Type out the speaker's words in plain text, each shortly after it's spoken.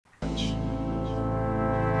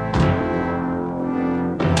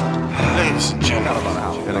ladies and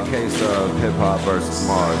gentlemen. In a case of hip-hop versus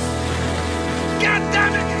MARZ, God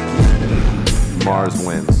damn it! MARZ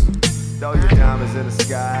wins. Throw your diamonds in the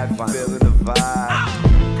sky, feeling the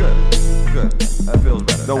vibe. Good. That feels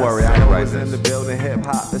better. Don't worry, I ain't right in the this. building,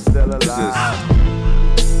 hip-hop is still alive.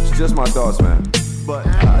 It's just my thoughts, man. But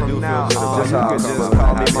I from do now feel good on, about you how can I just feel call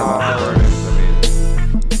about me the MARZ. verdicts. I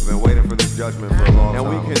mean, I've been waiting for this judgment for a long And time.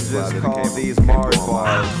 we can I'm glad just that it call came- these came MARZ through on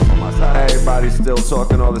bars. on my side. Everybody's still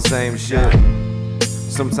talking all the same shit.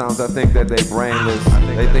 Sometimes I think that they brainless.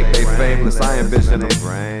 They think they fameless. I envision them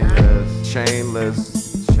brainless,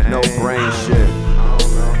 chainless, no brain shit.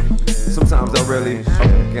 Sometimes I really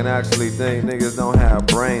can actually think niggas don't have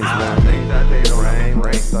brains, man. I think that they don't have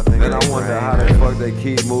brains. Then I wonder how the fuck they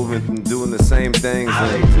keep moving and doing the same things.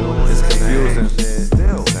 And it's confusing.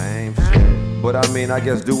 Still same shit. But I mean, I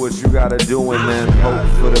guess do what you gotta do and then hope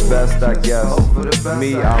for the best, I guess.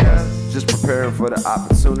 Me, I'm just preparing for the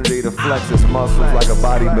opportunity to flex his muscles like a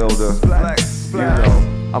bodybuilder. You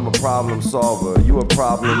know, I'm a problem solver. You a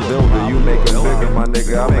problem builder. You make them bigger, my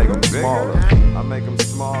nigga. I make them smaller. I make them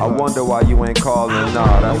smaller. I wonder why you ain't calling.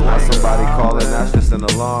 Nah, that's not somebody calling. That's just an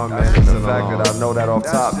alarm, man. And the fact that I know that off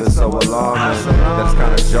top is so alarming. That's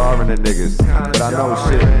kind of jarring to niggas. But I know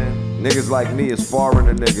shit. Niggas like me is foreign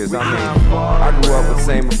to niggas. I mean, I grew up with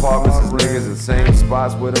same apartments as niggas and same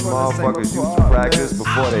spots where the motherfuckers used to practice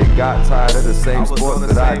before they got tired of the same sports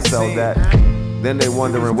that I excelled at. Then they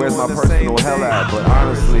wondering where's my personal hell at. But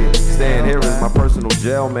honestly, staying here is my personal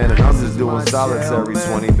jail, man, and I'm just doing solitary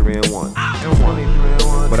 23 and 1.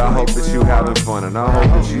 But I hope that you having fun, and I hope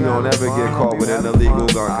that you don't ever get caught with an illegal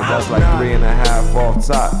gun, cause that's like 3.5 off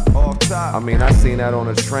top. I mean, I seen that on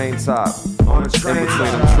a train top, in between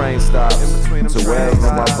them train stops, to wherever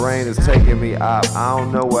my brain is taking me out. I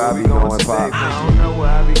don't know where I be going, pop.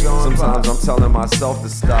 Sometimes I'm telling myself to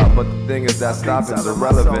stop, but the thing is that stopping's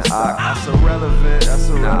irrelevant. That's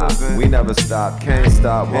irrelevant. Nah, we never stop, can't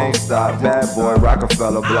stop, won't stop. Bad boy,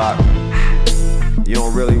 Roc-A-Fella block. You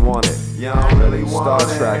don't really want it. Star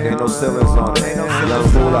Trek, ain't no ceilings on it.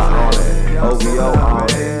 Young Moolah on it. OVO on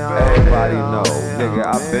it. Everybody know, nigga,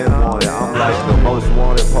 I've been wanted. I'm like the most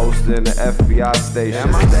wanted poster in the FBI station.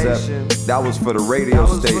 Except that was for the radio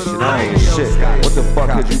station. I mean, shit. What the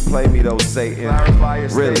fuck could you play me though, Satan?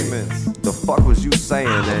 Really? The fuck was you saying?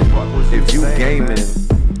 And if you gaming,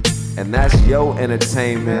 and that's your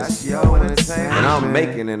entertainment, and I'm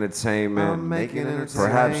making entertainment,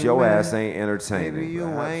 perhaps your ass ain't entertaining. Maybe you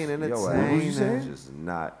ain't entertaining. What was you saying? Just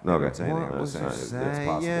not Okay. entertaining. What was you It's saying?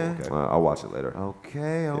 possible. Okay. I'll watch it later.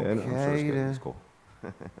 Okay, Yeah, I'm sure it's good. then. It's cool.